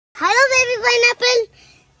Hello baby pineapple.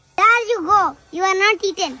 There you go. You are not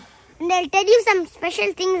eaten. And I'll tell you some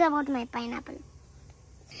special things about my pineapple.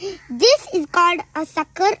 This is called a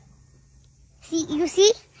sucker. See, you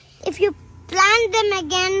see? If you plant them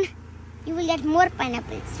again, you will get more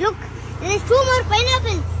pineapples. Look, there is 2 more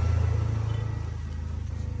pineapples.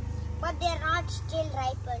 But they are not still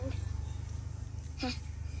ripened.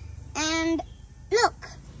 And look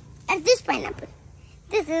at this pineapple.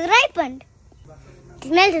 This is ripened. It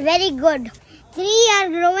smells very good. 3 are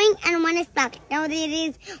growing and 1 is plucked. Now there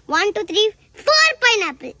is 1, 2, 3, 4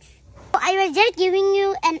 pineapples. So I was just giving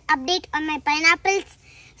you an update on my pineapples.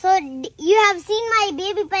 So you have seen my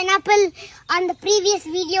baby pineapple on the previous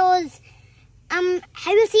videos.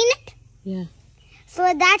 Have you seen it? Yeah. So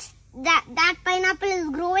that pineapple is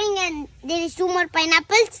growing and there is 2 more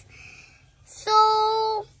pineapples.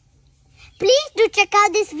 So please do check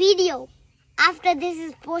out this video after this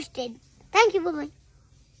is posted. Thank you. Bye-bye.